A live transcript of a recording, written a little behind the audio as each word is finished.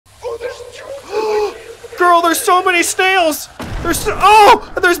Girl, there's so many snails!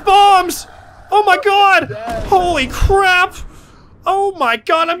 There's bombs! Oh my god! Holy crap! Oh my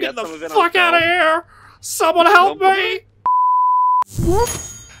god, I'm getting the fuck out of here! Someone help me!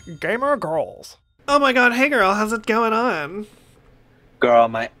 Gamer girls. Oh my god, hey girl, how's it going on? Girl,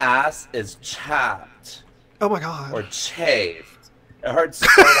 my ass is chapped. Oh my god. Or chafed. It hurts so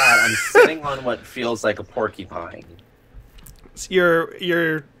bad. I'm sitting on what feels like a porcupine.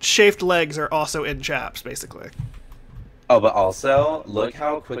 Your chafed legs are also in chaps, basically. Oh, but also, look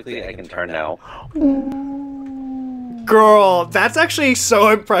how quickly I can turn now. Girl, that's actually so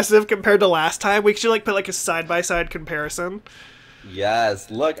impressive compared to last time. We should like put like a side-by-side comparison.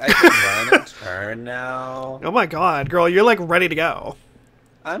 Yes, look, I can run and turn now. Oh my god, girl, you're like ready to go.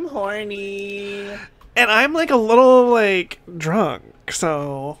 I'm horny. And I'm like a little like drunk,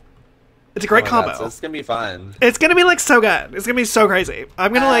 so it's a great combo. God, so this is gonna be fun. It's gonna be like so good. It's gonna be so crazy.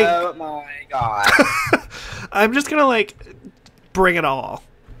 I'm gonna like. Oh my god. I'm just gonna like bring it all.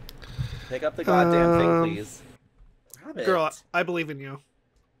 Pick up the goddamn thing, please. Grab it. Girl, I believe in you.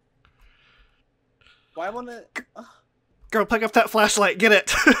 Why won't it? Girl, pick up that flashlight. Get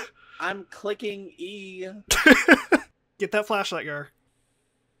it. I'm clicking E. Get that flashlight, girl.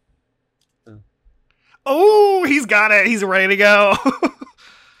 Oh, he's got it. He's ready to go.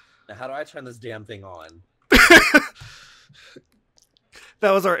 Now, how do I turn this damn thing on?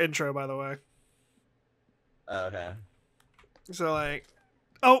 That was our intro, by the way. Okay. So, like...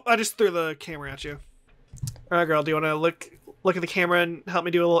 Oh, I just threw the camera at you. Alright, girl, do you want to look at the camera and help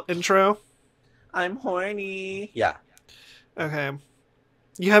me do a little intro? I'm horny. Yeah. Okay.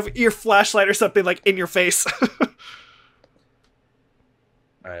 You have your flashlight or something, like, in your face.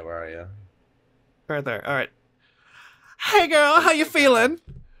 Alright, where are you? Right there. Alright. Hey, girl, how you feeling?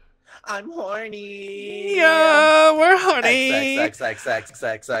 I'm horny. Yeah, we're horny. X. We're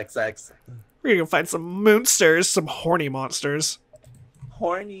gonna go find some moonsters, some horny monsters.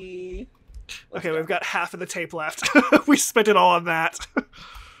 Horny. Okay, we've got half of the tape left. We spent it all on that.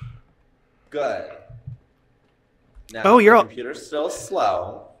 Good. Now, oh, your computer's still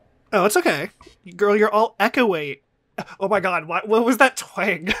slow. Oh, it's okay. Girl, you're all echoey. Oh my god, what was that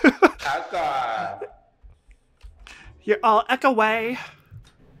twang? Echo. You're all echoey.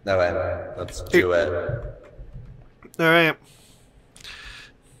 No, wait. Let's do it. Alright.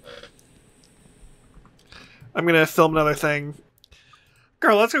 I'm gonna film another thing.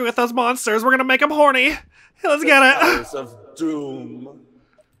 Girl, let's go get those monsters. We're gonna make them horny. Hey, let's get it. House of Doom.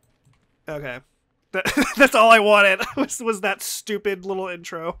 Okay. That's all I wanted, was that stupid little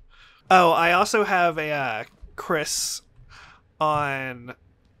intro. Oh, I also have a Chris on...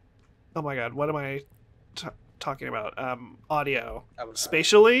 Oh my god, what am I talking about? Audio.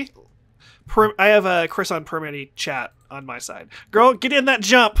 Spatially? I have a Chris on Permity chat on my side. Girl, get in that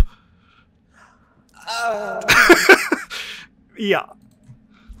jump! Yeah.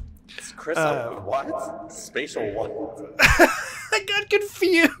 Is Chris on what? Spatial what? I got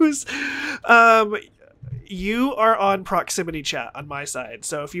confused. You are on proximity chat on my side,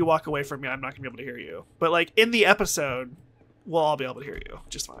 so if you walk away from me, I'm not gonna be able to hear you. But like in the episode, we'll all be able to hear you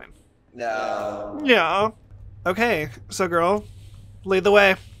just fine. No. Yeah. Okay, so girl, lead the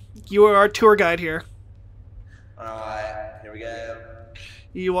way. You are our tour guide here. Alright, here we go.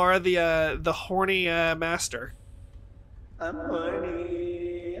 You are the horny master. I'm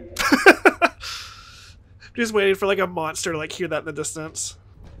horny. Just waiting for like a monster to like hear that in the distance.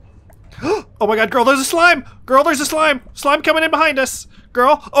 Oh my god, girl, there's a slime! Girl, there's a slime! Slime coming in behind us!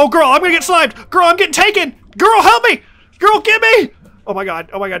 Girl! Oh, girl, I'm gonna get slimed! Girl, I'm getting taken! Girl, help me! Girl, get me! Oh my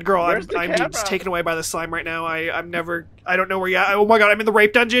god, girl, I'm being taken away by the slime right now. I don't know where you're at. Oh my god, I'm in the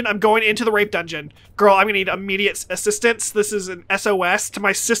rape dungeon. I'm going into the rape dungeon. Girl, I'm gonna need immediate assistance. This is an SOS to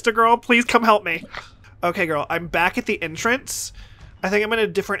my sister, girl. Please come help me. Okay, girl, I'm back at the entrance. I think I'm in a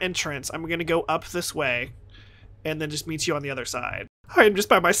different entrance. I'm gonna go up this way and then just meet you on the other side. I'm just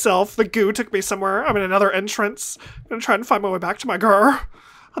by myself. The goo took me somewhere. I'm in another entrance. I'm gonna try and find my way back to my girl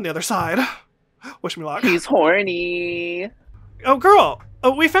on the other side. Wish me luck. He's horny. Oh, girl.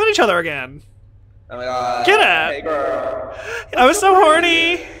 Oh, we found each other again. Oh my god. Get it. Hey, girl. I was so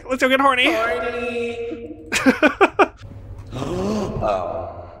horny. Let's go get horny. Horny.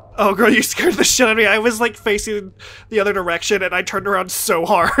 Oh. Oh, girl, you scared the shit out of me. I was like facing the other direction and I turned around so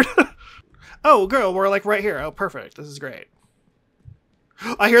hard. Oh, girl, we're like right here. Oh, perfect. This is great.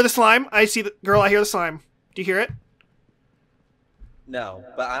 I hear the slime. I see the girl. I hear the slime. Do you hear it? No,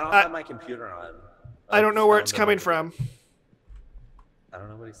 but I don't have my computer on. I don't know where it's coming from. I don't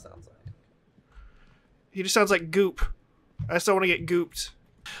know what he sounds like. He just sounds like goop. I still want to get gooped.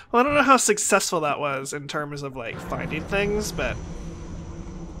 Well, I don't know how successful that was in terms of like finding things, but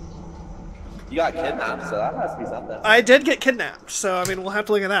You got kidnapped, so that has to be something. I did get kidnapped, so I mean, we'll have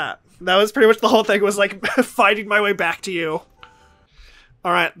to look at that. That was pretty much the whole thing, was like fighting my way back to you.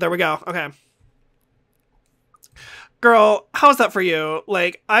 Alright, there we go. Okay. Girl, how's that for you?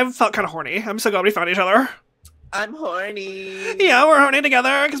 Like, I've felt kind of horny. I'm so glad we found each other. I'm horny. Yeah, we're horny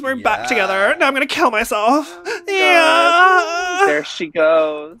together because we're back together. Now I'm gonna kill myself. Yeah. There she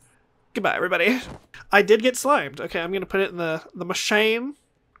goes. Goodbye, everybody. I did get slimed. Okay, I'm gonna put it in the machine.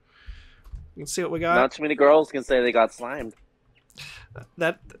 You can see what we got. Not too many girls can say they got slimed.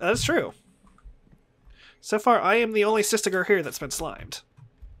 That is true. So far, I am the only sister girl here that's been slimed.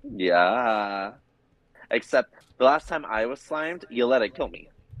 Yeah. Except the last time I was slimed, you let it kill me.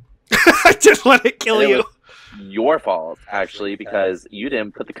 I didn't let it kill you. Your fault, actually, because you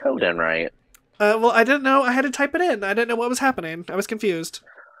didn't put the code in right. Well, I didn't know. I had to type it in. I didn't know what was happening. I was confused.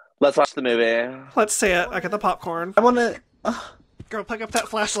 Let's watch the movie. Let's see it. I got the popcorn. I want to... Girl, pick up that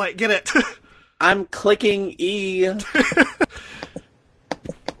flashlight. Get it. I'm clicking E.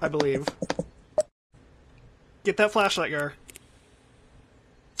 I believe. Get that flashlight, girl.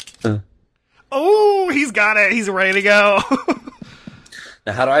 Oh, he's got it. He's ready to go.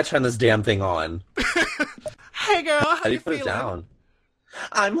 Now, how do I turn this damn thing on? Hey, girl. How do you put it down?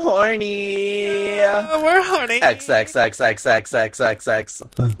 I'm horny. We're horny.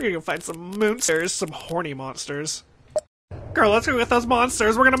 XXXXXXXX. We're gonna find some monsters, some horny monsters. Girl, let's go with those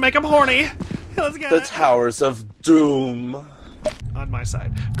monsters. We're gonna make them horny. Let's get The it. Towers of Doom. On my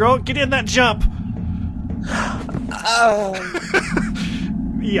side. Girl, get in that jump.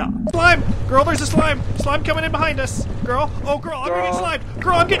 Yeah. Slime! Girl, there's a slime! Slime coming in behind us! Girl! Oh, girl, I'm gonna get slimed!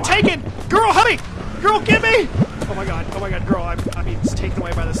 Girl, I'm getting taken! Girl, honey! Girl, get me! Oh my god, girl, I'm being taken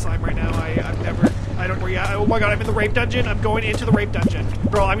away by this slime right now. I don't know where you are. Oh my god, I'm in the rape dungeon. I'm going into the rape dungeon.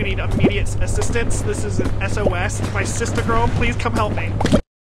 Girl, I'm gonna need immediate assistance. This is an SOS. My sister girl, please come help me.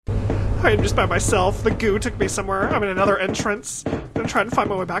 I'm just by myself. The goo took me somewhere. I'm in another entrance. I'm gonna try and find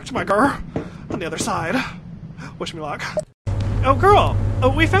my way back to my girl on the other side. Wish me luck. Oh, girl! Oh,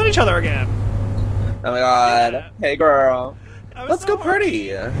 we found each other again! Oh my god. Yeah. Hey, girl. Let's go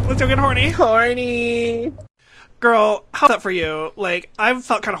party! Let's go get horny. Horny! Girl, how's that for you? Like, I've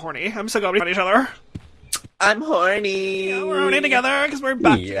felt kind of horny. I'm so glad we found each other. I'm horny! Yeah, we're horny together because we're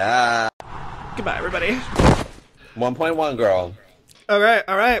back. Yeah. Goodbye, everybody. 1.1, girl.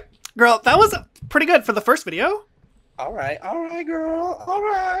 Alright. Girl, that was pretty good for the first video. Alright, girl.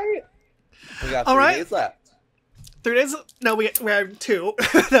 Alright. We got 3 days left. 3 days? No, we have 2.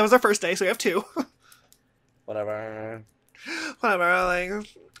 That was our first day, so we have 2. Whatever, like, I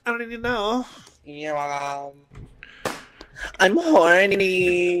don't need to know. Yeah. I'm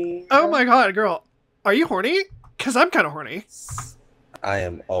horny. Oh my god, girl. Are you horny? Because I'm kind of horny. I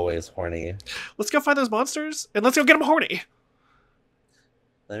am always horny. Let's go find those monsters, and let's go get them horny.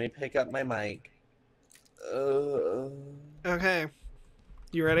 Let me pick up my mic. Okay.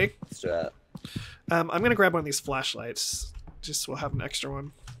 You ready? Let's do it. I'm gonna grab one of these flashlights. Just so we'll have an extra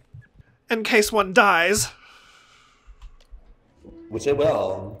one. In case one dies. Which it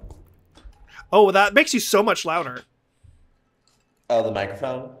will. Oh, that makes you so much louder. Oh, the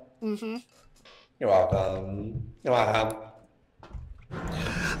microphone? Mm-hmm. You're welcome. You're welcome.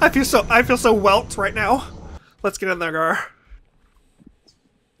 I feel so welt right now. Let's get in there, girl.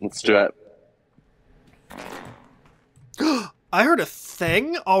 Let's do it. I heard a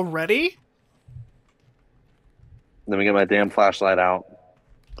thing already? Let me get my damn flashlight out.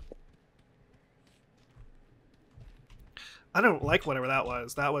 I don't like whatever that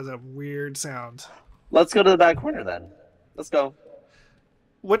was. That was a weird sound. Let's go to the back corner then. Let's go.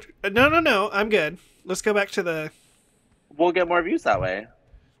 What? No. I'm good. Let's go back to the... We'll get more views that way.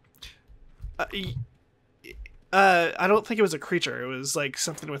 I don't think it was a creature. It was like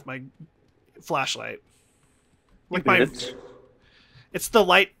something with my flashlight. Like my... It's the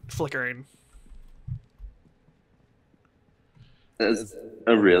light flickering.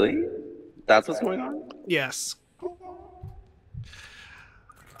 Oh, really? That's what's going on? Yes.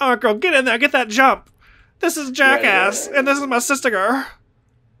 Oh, girl, get in there. Get that jump. This is Jackass, and this is my sister girl.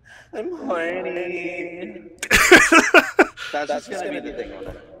 I'm horny. That's gonna be the thing on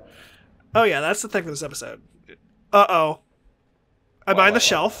it. Oh, yeah, that's the thing for this episode. Uh-oh. I'm behind the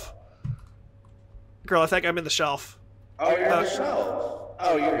shelf. Girl, I think I'm in the shelf. Oh, you're in the shelf.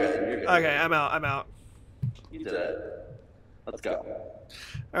 Oh, you're good. Okay, I'm out. You did it. Let's go.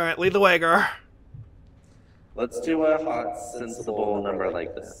 Alright, lead the way, girl. Let's do a hot, sensible number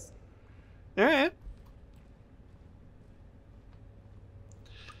like this. Alright.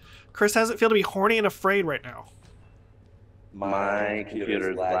 Chris, how does it feel to be horny and afraid right now? My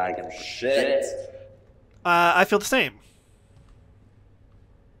computer's lagging shit. I feel the same.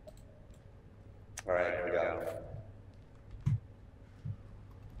 Alright, here we go.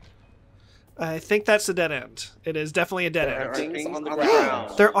 I think that's a dead end. It is definitely a dead There end. are things on the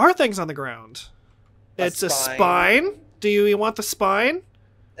ground. There are things on the ground. It's a spine. Do you want the spine?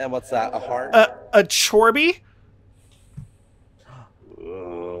 And what's that? A heart? A chorby?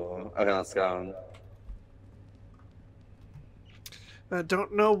 Ooh. Okay, let's go. I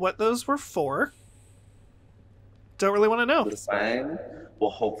don't know what those were for. Don't really want to know. The spine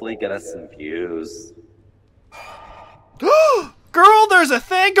will hopefully get us some views. Girl, there's a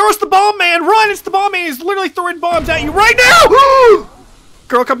thing. Girl, it's the bomb man. Run! It's the bomb man. He's literally throwing bombs at you right now.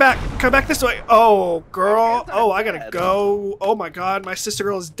 Girl, come back. Come back this way. Oh, girl. Oh, I gotta go. Oh my god, my sister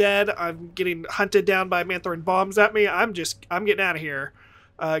girl is dead. I'm getting hunted down by a man throwing bombs at me. I'm getting out of here.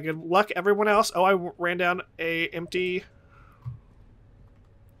 Good luck, everyone else. Oh, I ran down a empty...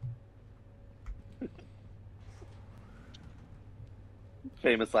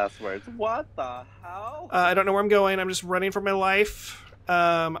 Famous last words. What the hell? I don't know where I'm going. I'm just running for my life.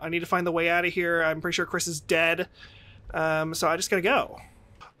 I need to find the way out of here. I'm pretty sure Chris is dead. So I just gotta go.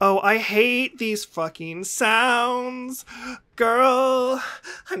 Oh, I hate these fucking sounds. Girl,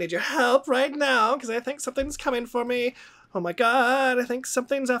 I need your help right now because I think something's coming for me. Oh my god, I think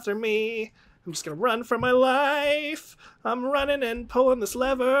something's after me. I'm just gonna run for my life. I'm running and pulling this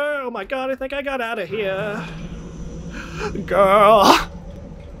lever. Oh my god, I think I got out of here. Girl.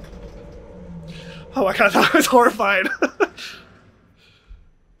 Oh my god, I was horrified.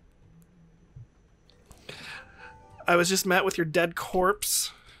 I was just met with your dead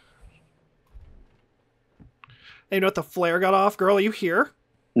corpse. And you know what? The flare got off. Girl, are you here?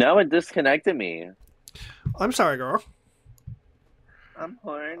 No, it disconnected me. I'm sorry, girl. I'm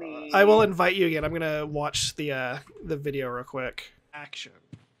horny. I will invite you again. I'm gonna watch the video real quick. Action.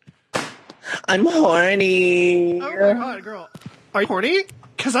 I'm horny. Oh my god, girl. Are you horny?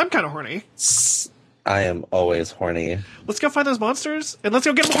 Because I'm kind of horny. I am always horny. Let's go find those monsters, and let's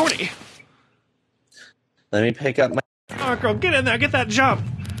go get them horny. Let me pick up my... Oh, girl, get in there. Get that jump.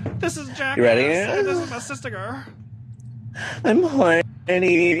 This is Jack. You ready? This is my sister girl. I'm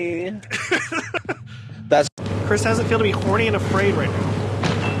horny. That's... Chris, how's it feel to be horny and afraid right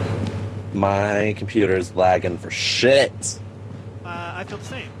now? My computer's lagging for shit. I feel the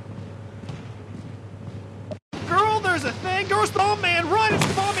same. Girl, there's a thing. Girl, it's the bomb man. Run! It's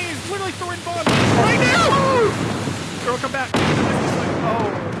the bomb man. He's literally throwing bombs right now. Girl, come back.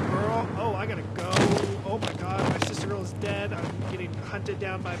 Oh, girl. Oh, I gotta go. Oh my god, my sister girl is dead. I'm getting hunted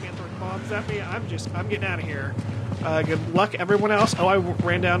down by a man throwing bombs at me. I'm getting out of here. Good luck, everyone else. Oh, I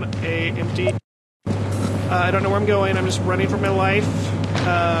ran down a empty. I don't know where I'm going. I'm just running for my life.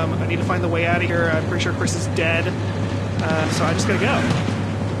 I need to find the way out of here. I'm pretty sure Chris is dead. So I just gotta go.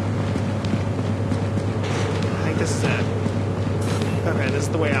 I think this is it. Okay, this is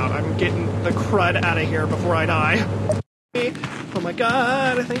the way out. I'm getting the crud out of here before I die. Oh my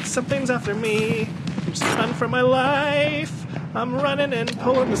god, I think something's after me. I'm just running for my life. I'm running and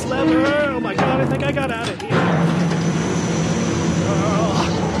pulling this lever. Oh my god, I think I got out of here.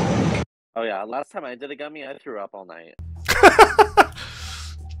 Oh yeah, last time I did a gummy, I threw up all night.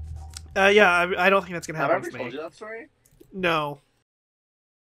 Yeah, I don't think that's gonna happen Have I with ever told me. you that story? No.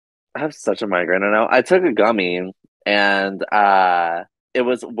 I have such a migraine right now. I took a gummy, and it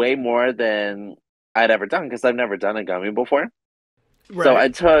was way more than I'd ever done, because I've never done a gummy before. Right. So I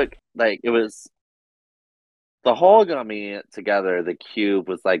took, like, it was... The whole gummy together, the cube,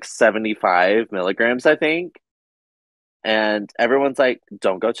 was like 75 milligrams, I think. And everyone's like,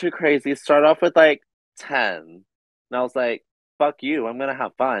 don't go too crazy. Start off with like 10. And I was like, fuck you. I'm going to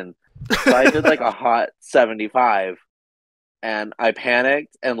have fun. So I did like a hot 75. And I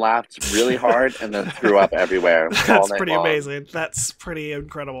panicked and laughed really hard and then threw up everywhere. That's pretty amazing. That's pretty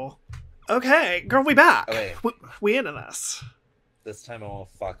incredible. Okay, girl, we back. Okay. We into this. This time I won't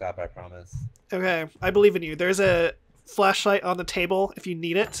fuck up, I promise. Okay, I believe in you. There's a flashlight on the table if you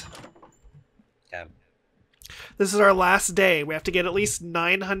need it. Yeah. This is our last day. We have to get at least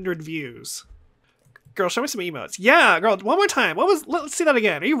 900 views. Girl, show me some emotes. Yeah, girl, one more time. Let's see that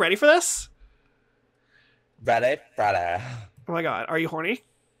again. Are you ready for this? Ready? Ready. Oh my god, are you horny?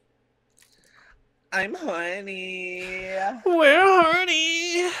 I'm horny. We're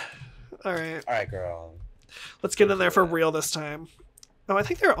horny. Alright. Alright, girl. Let's get in there for real this time. Oh, I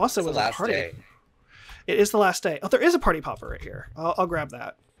think there also was a party. Day. It is the last day. Oh, there is a party popper right here. I'll grab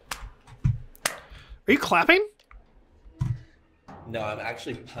that. Are you clapping? No, I'm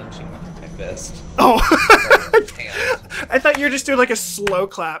actually punching with my fist. Oh. I thought you were just doing like a slow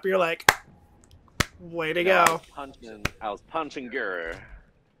clap. You're like, way to go. I was punching girl.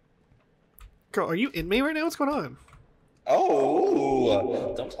 Girl, are you in me right now? What's going on?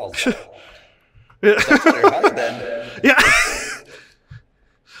 Oh, don't tell us. That's your husband. Yeah.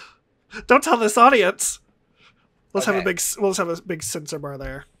 Don't tell this audience. Let's have a big. We'll just have a big censor bar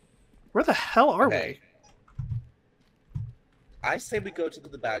there. Where the hell are we? I say we go to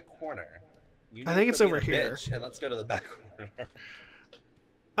the back corner. I think it's over here. And let's go to the back corner.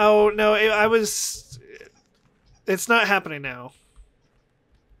 Oh no! It's not happening now.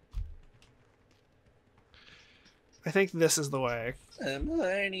 I think this is the way. I'm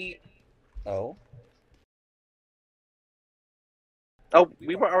horny. Oh. Oh,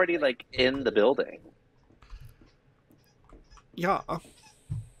 we were already like in the building. Yeah.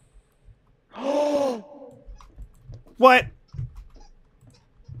 What?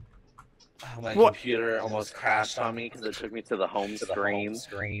 Oh, my computer almost crashed on me because it took me to the home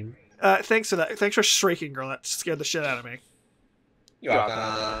screen. Thanks for that. Thanks for shrieking, girl. That scared the shit out of me. You're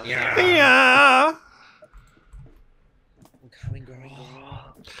welcome. Yeah. I'm coming,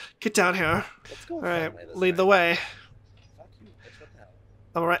 girl. Get down here. Let's go. All right, lead the way. Fuck you. Bitch, what the hell?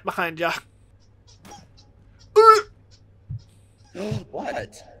 I'm right behind ya.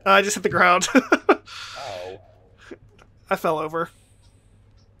 What? I just hit the ground. Oh. I fell over.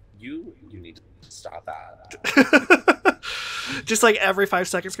 You need to stop that. Just like every 5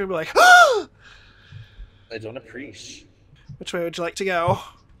 seconds, gonna be like, I don't appreciate. which way would you like to go?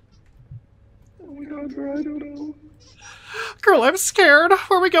 Oh my god, girl, I don't know. Girl, I'm scared.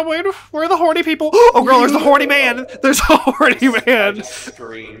 Where are we going? Where are the horny people? Oh, girl, there's the horny man. There's a horny I man. just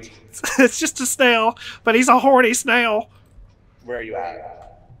screamed. It's just a snail, but he's a horny snail. Where are you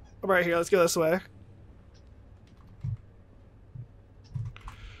at? I'm right here. Let's go this way.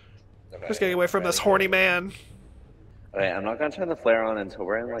 Okay, Just getting away from this horny man. Okay, I'm not gonna turn the flare on until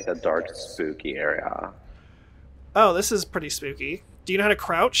we're in like a dark, spooky area. Oh, this is pretty spooky. Do you know how to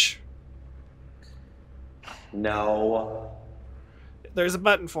crouch? No. There's a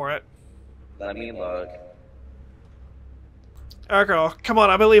button for it. Let me look. Alright, girl. Come on,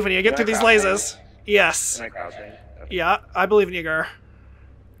 I believe in you. Get Am through I these crouching? lasers. Yes. Am I crouching? Okay. Yeah, I believe in you, girl.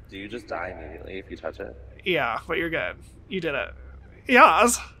 Do you just die immediately if you touch it? Yeah, but you're good. You did it.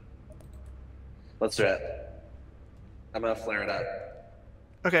 Yes. Let's do it. I'm gonna flare it up.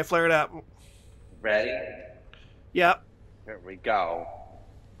 Okay, flare it up. Ready? Yep. Here we go.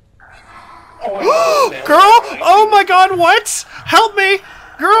 Girl! Oh my god, what? Help me!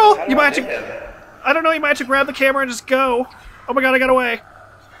 Girl! You might have to... I don't know, you might have to grab the camera and just go. Oh my god, I got away.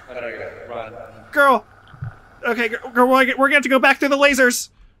 Run. Girl! Okay, girl, we're gonna have to go back through the lasers.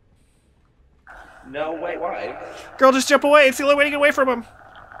 No, wait, why? Girl, just jump away. It's the only way to get away from him.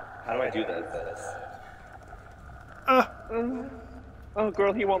 How do I do this? Oh,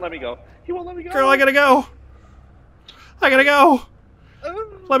 girl, he won't let me go. He won't let me go. Girl, I gotta go. I gotta go.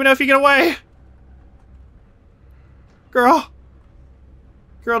 Let me know if you get away. Girl.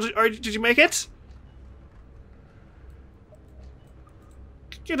 Girl, did you make it?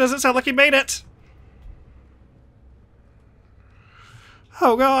 It doesn't sound like you made it.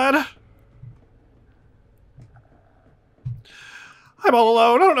 Oh, God. I'm all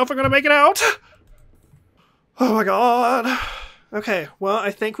alone. I don't know if I'm going to make it out. Oh, my God. Okay, well,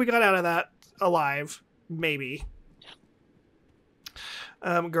 I think we got out of that alive. Maybe.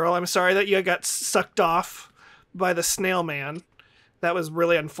 Girl, I'm sorry that you got sucked off by the snail man. That was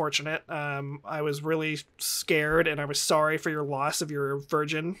really unfortunate. I was really scared, and I was sorry for your loss of your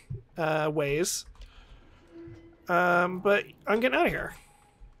virgin ways. But I'm getting out of here.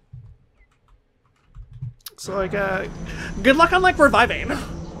 So, like, good luck on, like, reviving.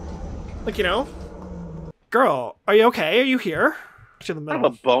 Like, you know? Girl, are you okay? Are you here? To the I middle.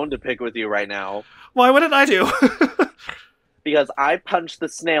 have a bone to pick with you right now. Why? What did I do? Because I punched the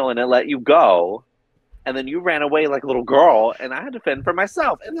snail and it let you go. And then you ran away like a little girl, and I had to fend for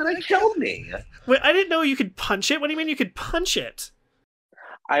myself. And then it killed me. Wait, I didn't know you could punch it. What do you mean you could punch it?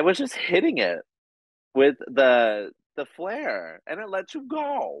 I was just hitting it with the flare, and it let you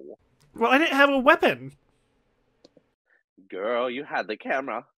go. Well, I didn't have a weapon. Girl, you had the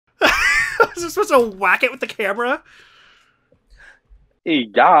camera. Was I supposed to whack it with the camera?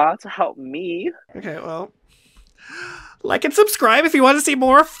 Yeah, to help me. Okay, well. Like and subscribe if you want to see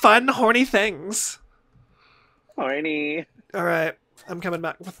more fun, horny things. Horny. Alright, I'm coming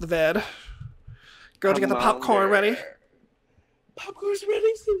back with the vid. Girl, to get the popcorn ready. Popcorn's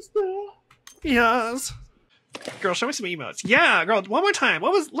ready, sister. Yes. Girl, show me some emotes. Yeah, girl, one more time.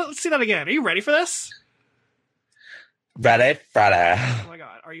 Let's see that again. Are you ready for this? Ready, Friday. Oh my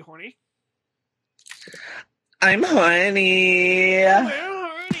god, are you horny? I'm horny. We're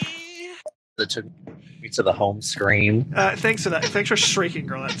horny. That took me to the home screen. Thanks for that. Thanks for shrieking,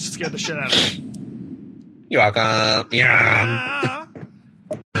 girl. That scared the shit out of me. You're welcome. Yeah.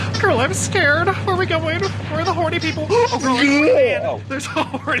 Girl, Girl, I'm scared. Where are we going? Where are the horny people? Oh, girl, there's a man. There's a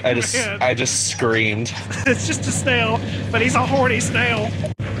horny man. I just screamed. It's just a snail, but he's a horny snail.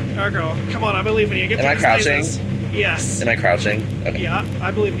 Alright, girl. Come on, I believe in you. Get Am I through crouching? these mazes. Yes. Am I crouching? Okay. Yeah,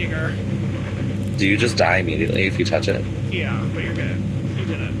 I believe in you, girl. Do you just die immediately if you touch it? Yeah, but you're good. You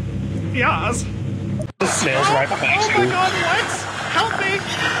did it. Yes. The snail's right behind Oh you. my god, what? Help me!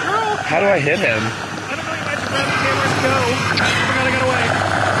 Girl! How do I hit him? I don't know, you might have to grab the cameras and go. Oh my god, I got away.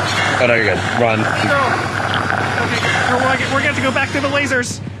 Oh no, you're good. Run. Girl! Okay, girl, we're gonna have to go back through the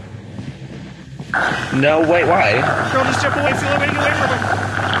lasers. No, wait, why? Girl, just jump away, it's the only way to get away from them.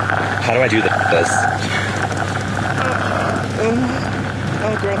 How do I do this?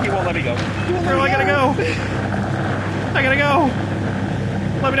 Oh, girl, he won't let me go. Girl, I gotta go. I gotta go.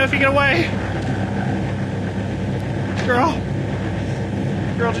 Let me know if you get away. Girl.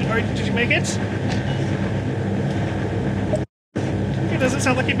 Girl, did you make it? It doesn't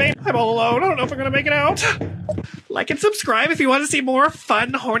sound like you made it. I'm all alone. I don't know if I'm gonna make it out. Like and subscribe if you want to see more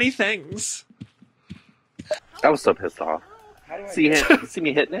fun, horny things. I was so pissed off. See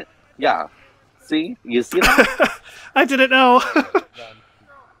me hitting it? Yeah. See? You see that? I didn't know.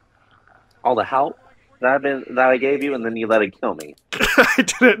 All the help that I gave you, and then you let it kill me. I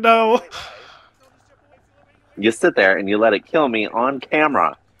didn't know. You sit there and you let it kill me on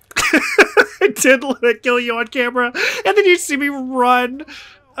camera. I did let it kill you on camera, and then you see me run.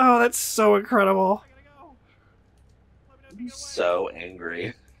 Oh, that's so incredible. I'm so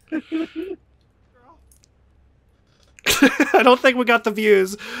angry. I don't think we got the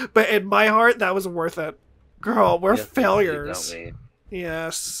views, but in my heart, that was worth it. Girl, we're Yes, failures. don't we?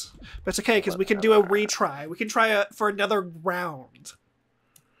 Yes. But it's okay, because we can do a retry. We can try for another round.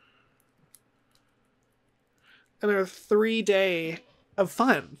 Another 3-day of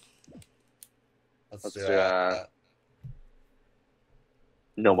fun. Let's do that.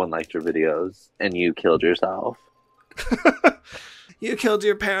 No one liked your videos, and you killed yourself. You killed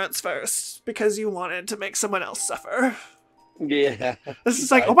your parents first because you wanted to make someone else suffer. Yeah. This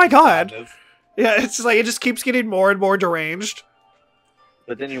is like, oh my god. Yeah, it's just like, it just keeps getting more and more deranged.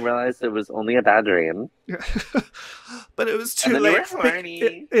 But then you realized it was only a bad dream. But it was too And then you late. were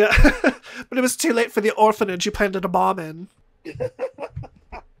horny. Yeah. But it was too late for the orphanage you planted a bomb in.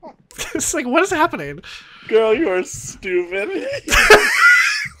 It's like, what is happening? Girl, you're stupid.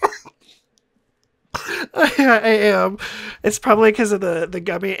 Yeah, I am. It's probably because of the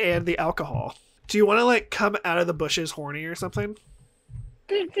gummy and the alcohol. Do you want to, like, come out of the bushes horny or something?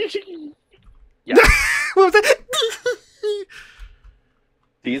 Yeah. What was that?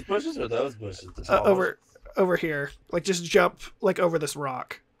 These bushes or those bushes? The tall Over here. Like, just jump, like, over this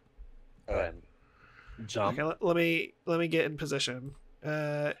rock. bushes? Jump. Okay, let me get in position.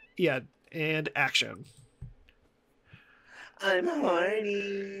 Yeah, and action. I'm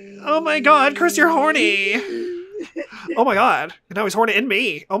horny. Oh my god, Chris, you're horny! Oh my god. And now he's horny in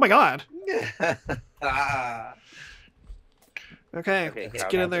me. Oh my god. Okay, let's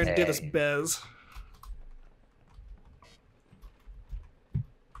get in there and do this biz.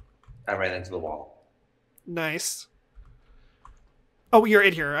 I ran into the wall. Nice. Oh, you're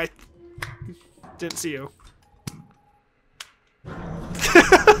in here. I didn't see you.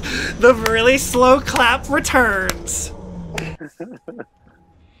 The really slow clap returns.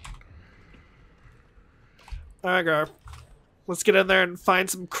 Alright, girl. Let's get in there and find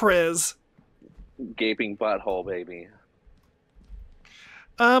some Chris. Gaping butthole, baby.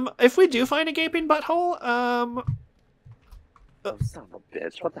 If we do find a gaping butthole, Oh, son of a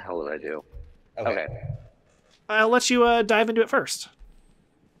bitch. What the hell did I do? Okay. I'll let you dive into it first.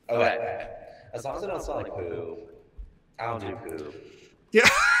 Okay. As long as I don't smell like poop. I don't do poop. Yeah.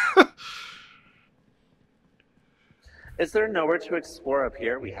 Is there nowhere to explore up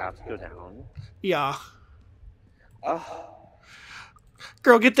here? We have to go down. Yeah. Oh.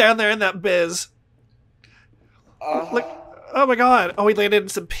 Girl, get down there in that biz. Look. Oh my god. Oh, he landed in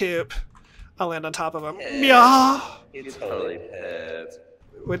some poop. I'll land on top of him. Yeah. He's totally pissed.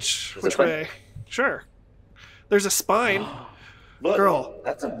 Which this way? Sure. There's a spine. Look, Girl.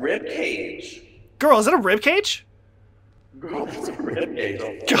 That's a rib cage. Girl, is that a rib cage? Girl, that's a rib cage.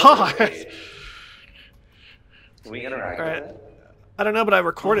 God. Can we interact Alright. with it? I don't know, but I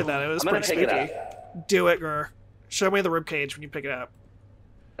recorded that. It was I'm gonna pretty pick spooky. it Do it, girl. Show me the rib cage when you pick it up.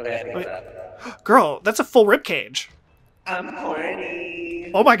 Okay, I picked it up. Girl, that's a full rib cage. I'm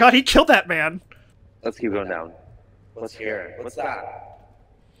horny. Oh my god, he killed that man. Let's keep going down. What's here? What's that?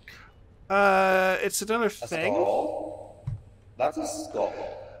 It's another A thing. skull? That's a skull.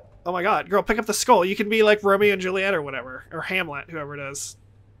 Oh my god, girl, pick up the skull. You can be like Romeo and Juliet or whatever. Or Hamlet, whoever it is.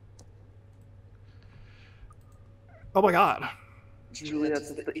 Oh my god.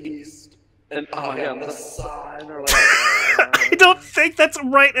 Juliet's to the east, and I am the sun. Or like, I don't think that's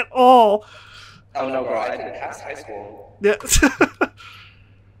right at all. oh no, girl, I didn't pass high school. Yeah.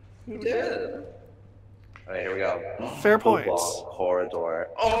 You did. Alright, here we go. Fair point. Corridor.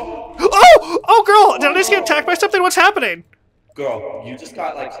 Oh! Oh, girl! Did I just get attacked by something? What's happening? Girl, you just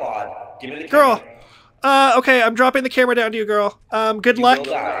got like clawed. Give me the Girl. camera. Okay, I'm dropping the camera down to you, girl. Good You luck. will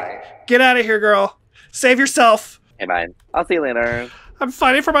die. Get out of here, girl. Save yourself. Hey, bye. I'll see you later. I'm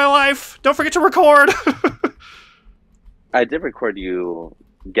fighting for my life. Don't forget to record. I did record you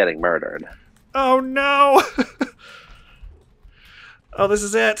getting murdered. Oh, no. Oh, this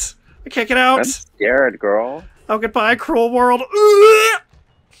is it. I can't get out. I'm scared, girl. Oh, goodbye, cruel world.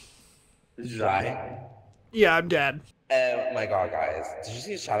 Did you die? Yeah, I'm dead. Oh my god, guys. Did you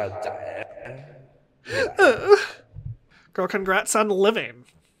see a shot of die? Girl, congrats on living.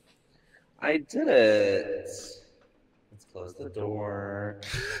 I did it. Let's close the door.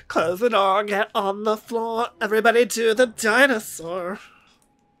 Close the door, get on the floor. Everybody to the dinosaur.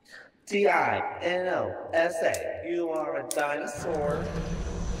 D-I-N-O-S-A. You are a dinosaur.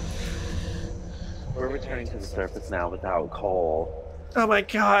 We're returning to the surface now without coal. Oh my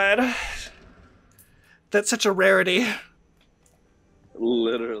god. That's such a rarity.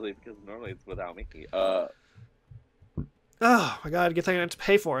 Literally, because normally it's without me. Oh my god, good thing I didn't have to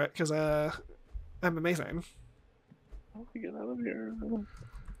pay for it, because I'm amazing. How do we get out of here?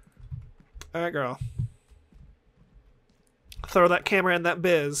 Alright, girl. Throw that camera in that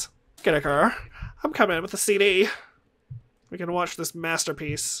biz. Get it, girl. I'm coming in with a CD. We can watch this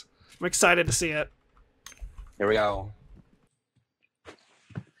masterpiece. I'm excited to see it. Here we go.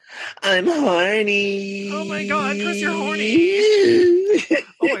 I'm horny. Oh my god, Chris, you're horny.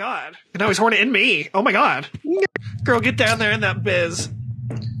 Oh my god. And now he's horny in me. Oh my god. Girl, get down there in that biz.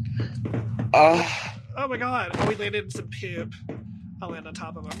 Oh my god. Oh, we landed in some poop. I'll land on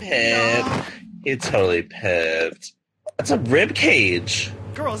top of him. Pip. He totally pipped. That's a rib cage.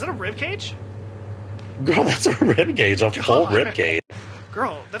 Girl, is that a rib cage? Girl, that's a rib cage. A full God. rib cage.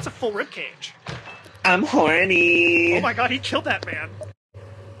 Girl, that's a full rib cage. I'm horny. Oh my god, he killed that man.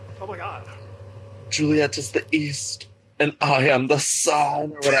 Oh my god. Juliet is the east, and I am the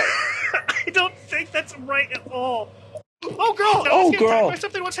sun. Or whatever. I don't think that's right at all. Oh, girl! Oh, Let's get attacked girl. by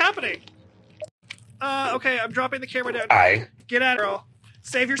something. What's happening? Okay, I'm dropping the camera down. I. Get out, girl.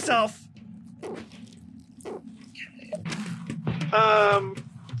 Save yourself.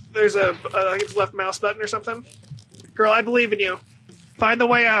 There's a, I think it's left mouse button or something. Girl, I believe in you. Find the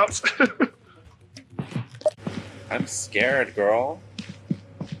way out. I'm scared, girl.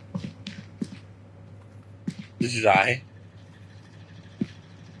 Did you die?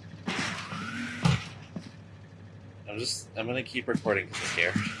 I'm gonna keep recording because I'm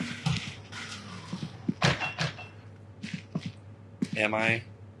scared. Am I?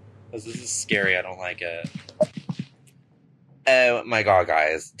 Because this is scary, I don't like it. Oh my god,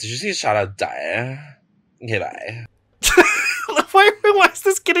 guys. Did you see a shot of die? Okay, bye. Why is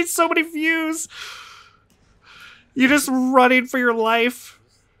this getting so many views? You're just running for your life.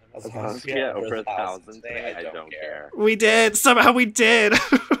 As long as we get over 1,000 today, I don't care. We did. Somehow we did.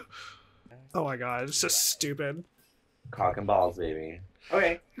 Oh my god, it's just stupid. Cock and balls, baby.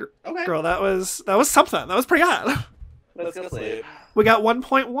 Okay. Okay. Girl, that was something. That was pretty good. Let's go sleep. We got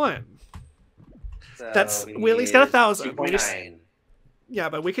 1.1. That's we at least got 1,000. We just, 2.9. yeah,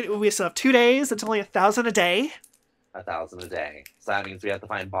 but we still have 2 days. It's only 1,000 a day. 1,000 a day. So that means we have to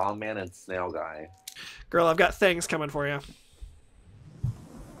find Bomb Man and Snail Guy. Girl, I've got things coming for you.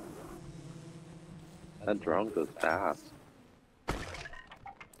 That drone goes fast.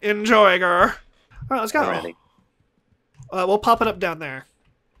 Enjoy, girl. All right, let's go. Already. We'll pop it up down there.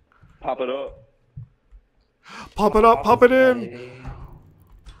 Pop it up. Pop it up, pop it in.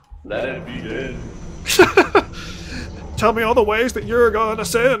 Let it be in. Tell me all the ways that you're gonna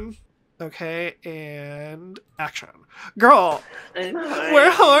sin. Okay, and action. Girl,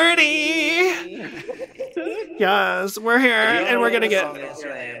 we're horny. Yes, we're here, and we're gonna get.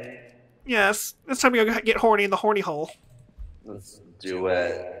 Yes, it's time to go get horny in the horny hole. Let's do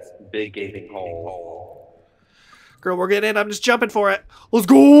it. Big gaping hole. Girl, we're getting in. I'm just jumping for it. Let's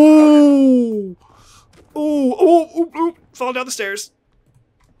go! Ooh, ooh, ooh. Falling down the stairs.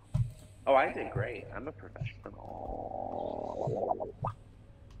 Oh, I did great. I'm a professional.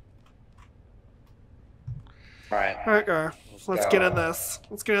 Alright. All right, girl. Let's get in this.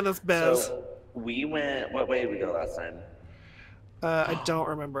 Let's get in this biz. So, we went. What way did we go last time? I don't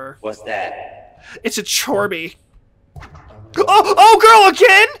remember. What's that? It's a Chorby. Oh, girl,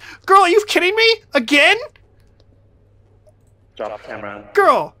 again? Girl, are you kidding me? Again? Drop camera.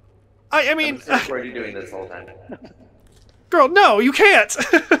 Girl, I mean, Where are you doing this whole time? Girl, no, you can't.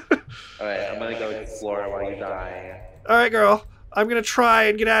 Alright, I'm gonna go explore while you die. Alright, girl. I'm gonna try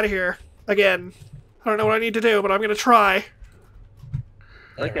and get out of here. Again. I don't know what I need to do, but I'm gonna try.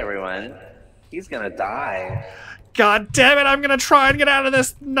 Look, everyone. He's gonna die. God damn it, I'm gonna try and get out of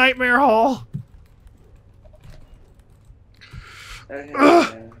this nightmare hole.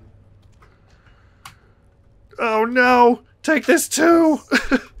 Okay. Oh no. Take this too.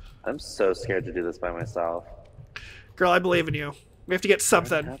 I'm so scared to do this by myself. Girl, I believe in you. We have to get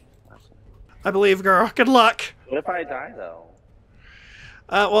something. I believe, girl. Good luck. What if I die, though?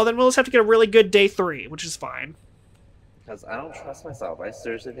 Well, then we'll just have to get a really good day 3, which is fine. Because I don't trust myself. I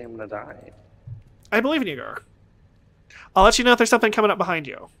seriously think I'm gonna die. I believe in you, girl. I'll let you know if there's something coming up behind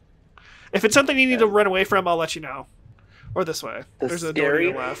you. If it's something you need to run away from, I'll let you know. Or this way. There's a door to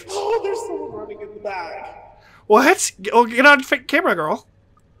your left. Oh, there's someone running in the back. What? Oh, get on camera, girl.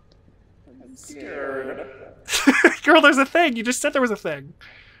 I'm scared. Girl, there's a thing. You just said there was a thing.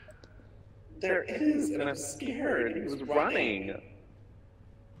 There is, and I'm scared. He was running.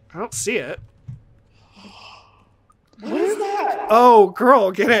 I don't see it. What is that? Oh,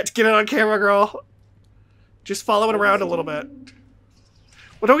 girl, get it. Get it on camera, girl. Just follow it around a little bit.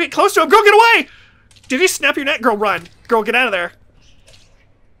 Well, don't get close to him. Girl, get away! Did he snap your neck? Girl, run. Girl, get out of there.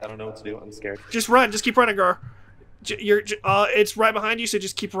 I don't know what to do. I'm scared. Just run. Just keep running, girl. It's right behind you, so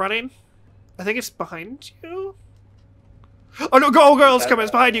just keep running. I think it's behind you. Oh, no, go, girl, it's coming.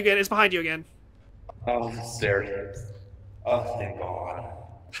 It's behind you again. It's behind you again. Oh, the staircase. Oh, thank God.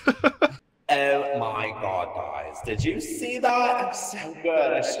 Oh my God, guys. Did you see that? I'm so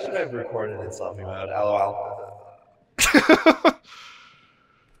good. I should have recorded in selfie mode. LOL.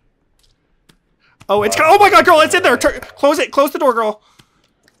 Oh, it's oh my God, girl, it's in there. Close it. Close the door, girl.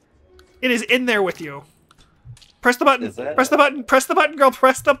 It is in there with you. Press the button. Is it? Press the button. Press the button, girl.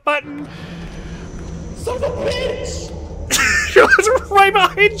 Press the button. Son of a bitch! It's right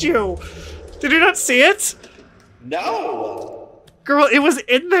behind you. Did you not see it? No! Girl, it was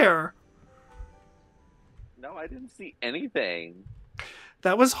in there. No, I didn't see anything.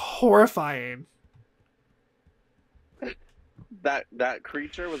 That was horrifying. That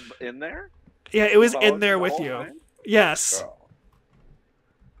creature was in there? Yeah, it was Following in there the with whole you. time? Yes. Girl.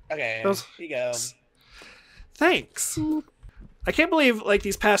 Okay, Those- here you go. Thanks. I can't believe, like,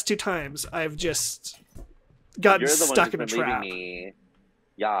 these past 2 times I've just gotten You're the one stuck who's in a been leaving trap. me.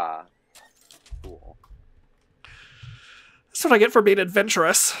 Yeah. Cool. That's what I get for being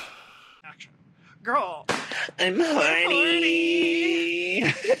adventurous. Action. Girl. I'm horny.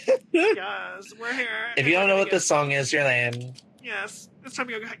 Yes, we're here. If you don't know what this song is, you're lame. Yes, it's time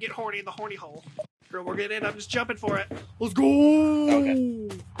to go get horny in the horny hole. Girl, we're getting in. I'm just jumping for it. Let's go. Okay. Ooh.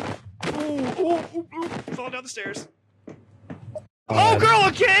 Fall down the stairs. Oh, girl,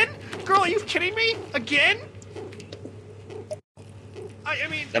 again? Girl, are you kidding me? Again? I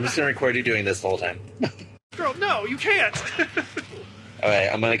mean... I'm just gonna record you doing this the whole time. Girl, no, you can't.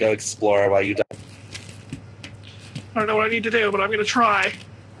 Alright, I'm gonna go explore while you die. I don't know what I need to do, but I'm gonna try.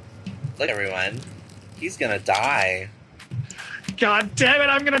 Look, everyone. He's gonna die. God damn it,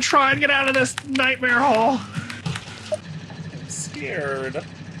 I'm gonna try and get out of this nightmare hole. I'm scared.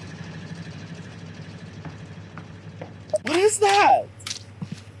 What is that?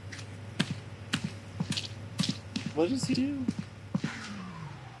 What does he do?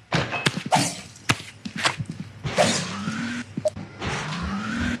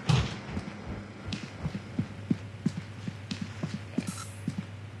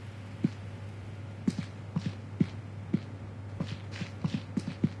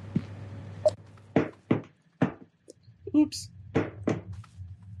 Oops.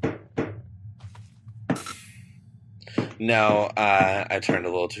 No, I turned a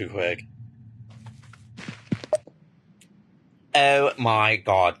little too quick. Oh my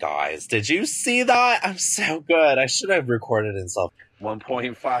God, guys. Did you see that? I'm so good. I should have recorded in self.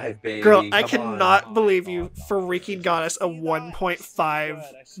 1.5, baby. Girl, I Come on. cannot believe you freaking got us a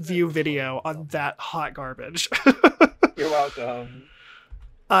 1.5 view video on that hot garbage. You're welcome.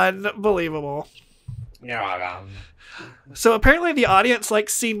 Unbelievable. You're welcome. So apparently the audience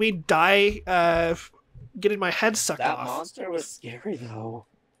likes seeing me die getting my head sucked That off. monster was scary, though.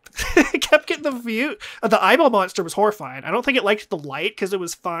 It kept getting the view. The eyeball monster was horrifying. I don't think it liked the light because it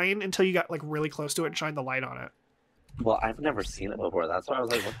was fine until you got like really close to it and shined the light on it. Well, I've never seen it before. That's why I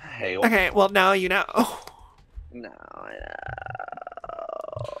was like, what the hell? Okay, well now you know. No, I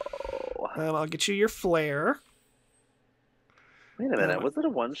know. I'll get you your flare. Wait a minute. Was it a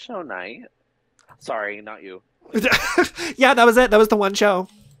one-show night? Sorry, not you. Yeah, that was it. That was the one show.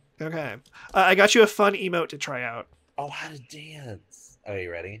 Okay. I got you a fun emote to try out. Oh, how to dance. Are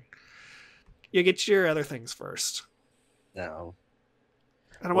you ready? You get your other things first. No.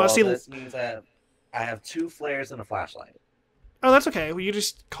 I don't want to see. This means that I have 2 flares and a flashlight. Oh, that's okay. Well, you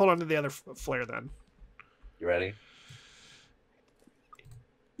just hold on to the other flare then. You ready?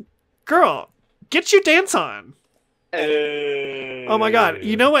 Girl, get your dance on. Hey. Oh my god.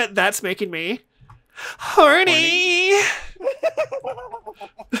 You know what that's making me? Horny!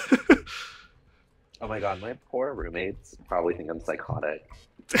 Oh my god, my poor roommates probably think I'm psychotic.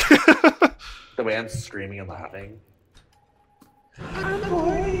 The way I'm screaming and laughing.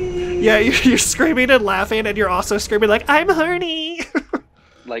 Yeah, you're screaming and laughing, and you're also screaming like, I'm horny!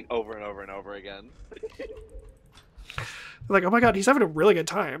 Like over and over and over again. Like, oh my god, he's having a really good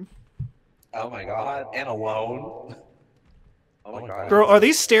time. Oh my god. And alone. Oh my god. Girl, are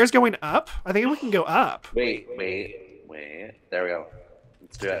these stairs going up? I think we can go up. Wait. There we go.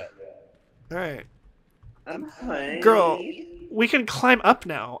 Let's do it. Alright. I'm horny. Girl, we can climb up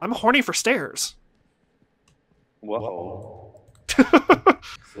now. I'm horny for stairs. Whoa.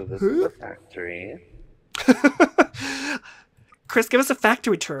 So this is the factory. Chris, give us a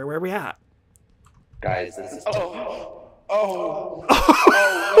factory tour. Where are we at? Guys, this is... Oh,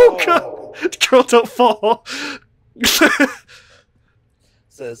 God. Girl, don't fall.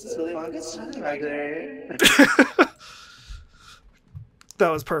 So this is Willy Wonka's chocolate factory. That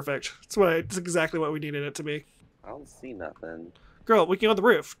was perfect. It's exactly what we needed it to be. I don't see nothing. Girl, we can go on the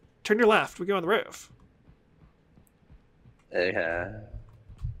roof. Turn your left. We can go on the roof. Yeah.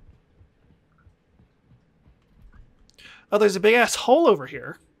 Oh, there's a big ass hole over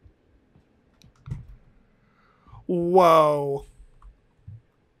here. Whoa.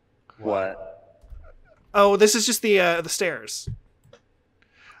 What? Oh, this is just the stairs.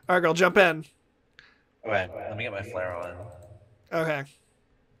 All right, girl, jump in. Okay, let me get my flare on. Okay.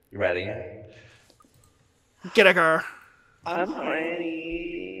 You ready? Get it, girl. I'm ready.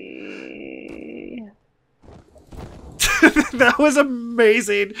 That was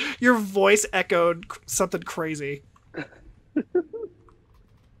amazing. Your voice echoed something crazy.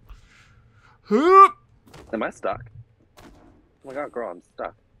 Hoop. Am I stuck? Oh my god, girl, I'm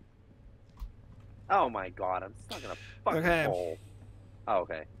stuck. Oh my god, I'm stuck in a fucking Okay. hole. Oh,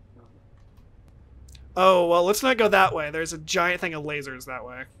 okay. Oh, well, let's not go that way. There's a giant thing of lasers that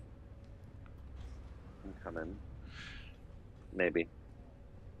way. I'm coming. Maybe.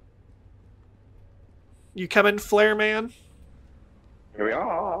 You coming, Flare Man? Here we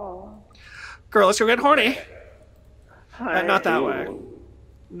are. Girl, let's go get horny. Hi. Not that way. Ooh.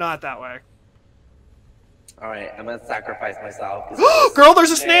 Not that way. Alright, I'm gonna sacrifice myself. Girl,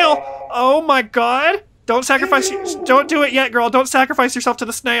 there's a snail! Oh my god! Don't sacrifice... Don't do it yet, girl. Don't sacrifice yourself to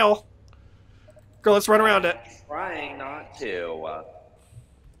the snail. Girl, let's run around it. Trying not to.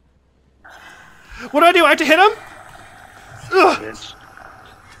 What do I do? I have to hit him? Ugh. Bitch.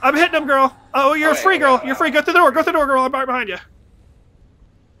 I'm hitting him, girl. Oh, you're free, girl. You're free. Go through the door. Go through the door, girl. I'm right behind you.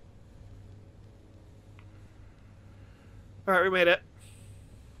 Alright, we made it.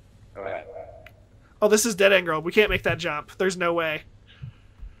 Okay. Oh, this is dead end, girl. We can't make that jump. There's no way.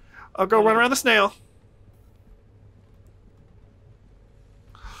 I'll go run around the snail.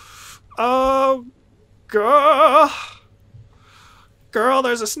 Oh, girl. Girl,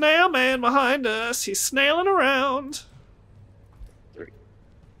 there's a snail man behind us. He's snailing around.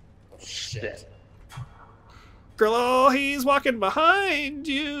 Shit. Girl, oh, he's walking behind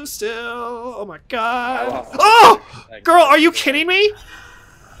you still. Oh my god. Oh! Oh! Girl, are you kidding me?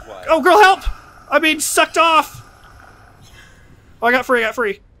 What? Oh, girl, help! I'm being sucked off. Oh, I got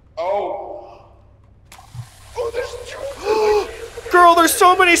free. Oh! Oh, there's Girl, there's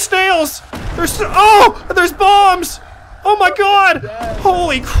so many snails. There's bombs. Oh my god.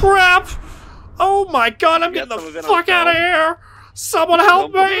 Holy crap. Oh my god, I'm You getting got the some of it fuck on out of film? here. Someone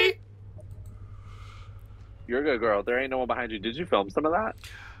help me. You're a good girl. There ain't no one behind you. Did you film some of that?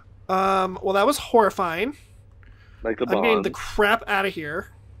 Well, that was horrifying. Like the I'm getting bomb? the crap out of here.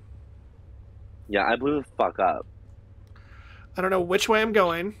 Yeah, I blew the fuck up. I don't know which way I'm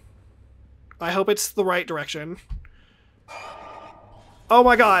going. I hope it's the right direction. Oh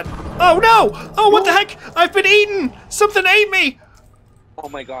my god. Oh no! Oh, what the heck? I've been eaten! Something ate me! Oh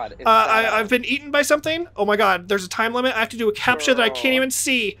my god. It's I've been eaten by something? Oh my god, there's a time limit. I have to do a captcha that I can't even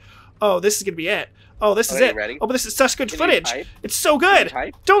see. Oh, this is gonna be it. Oh, this is Okay, it. ready? Oh, but this is such good Can you footage. type? It's so Can you good.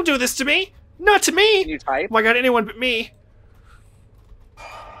 type? Don't do this to me. Not to Can me. you type? Oh my god, anyone but me.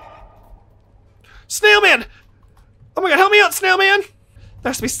 Snail Man! Oh my god, help me out, Snail Man! There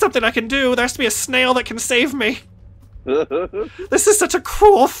has to be something I can do. There has to be a snail that can save me. This is such a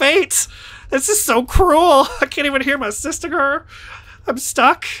cruel fate. This is so cruel. I can't even hear my sister. I'm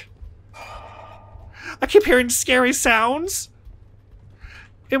stuck. I keep hearing scary sounds.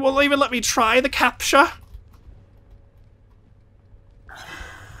 It won't even let me try the captcha.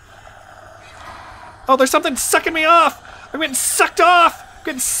 Oh, there's something sucking me off. I'm getting sucked off. I'm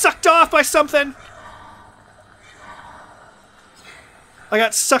getting sucked off by something. I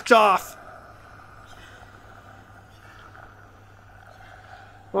got sucked off.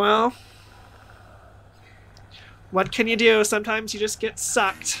 Well, what can you do? Sometimes you just get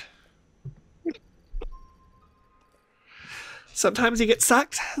sucked. Sometimes you get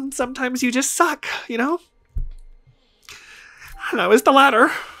sucked, and sometimes you just suck, you know? And I was the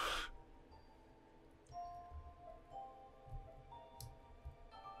latter.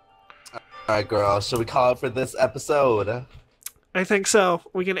 Alright, girl, should we call it for this episode? I think so.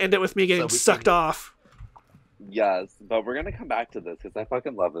 We can end it with me getting sucked off. Yes, but we're gonna come back to this because I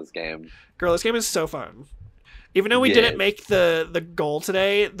fucking love this game. Girl, this game is so fun. Even though we didn't make the goal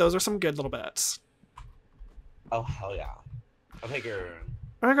today, those are some good little bits. Oh, hell yeah. Okay, girl.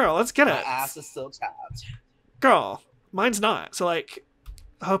 Alright, girl, let's get My it. ass is still chapped. Girl, mine's not. So, like,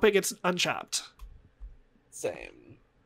 I hope it gets unchapped. Same.